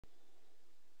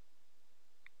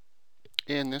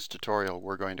In this tutorial,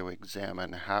 we're going to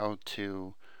examine how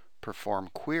to perform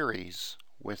queries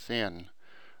within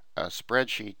a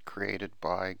spreadsheet created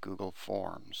by Google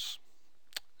Forms.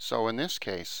 So in this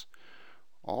case,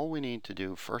 all we need to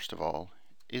do first of all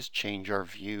is change our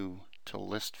view to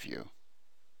list view.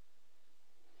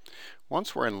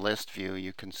 Once we're in list view,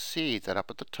 you can see that up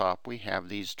at the top we have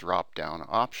these drop-down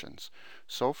options.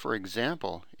 So for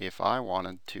example, if I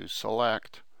wanted to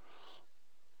select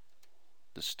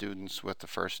the students with the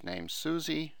first name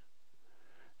Susie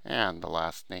and the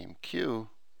last name Q,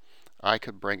 I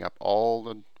could bring up all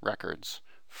the records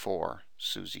for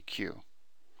Susie Q.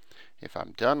 If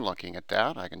I'm done looking at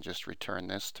that, I can just return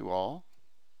this to all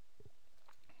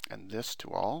and this to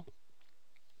all.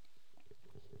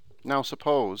 Now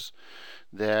suppose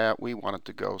that we wanted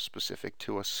to go specific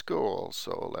to a school.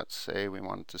 So let's say we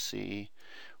wanted to see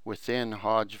within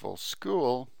Hodgeville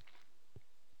School,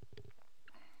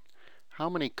 how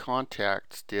many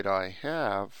contacts did I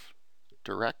have,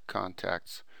 direct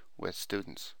contacts with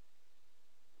students?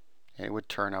 And it would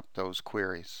turn up those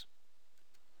queries.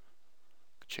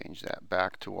 Change that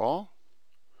back to all,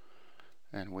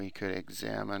 and we could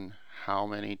examine how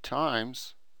many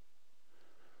times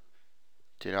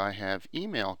did I have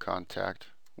email contact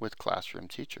with classroom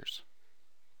teachers.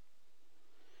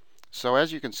 So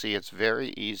as you can see, it's very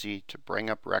easy to bring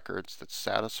up records that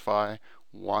satisfy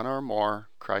one or more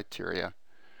criteria,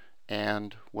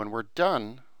 and when we're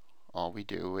done, all we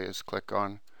do is click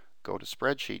on Go to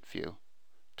Spreadsheet View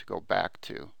to go back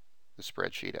to the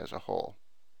spreadsheet as a whole.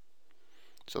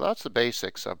 So that's the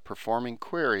basics of performing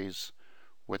queries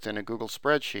within a Google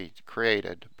spreadsheet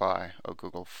created by a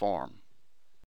Google form.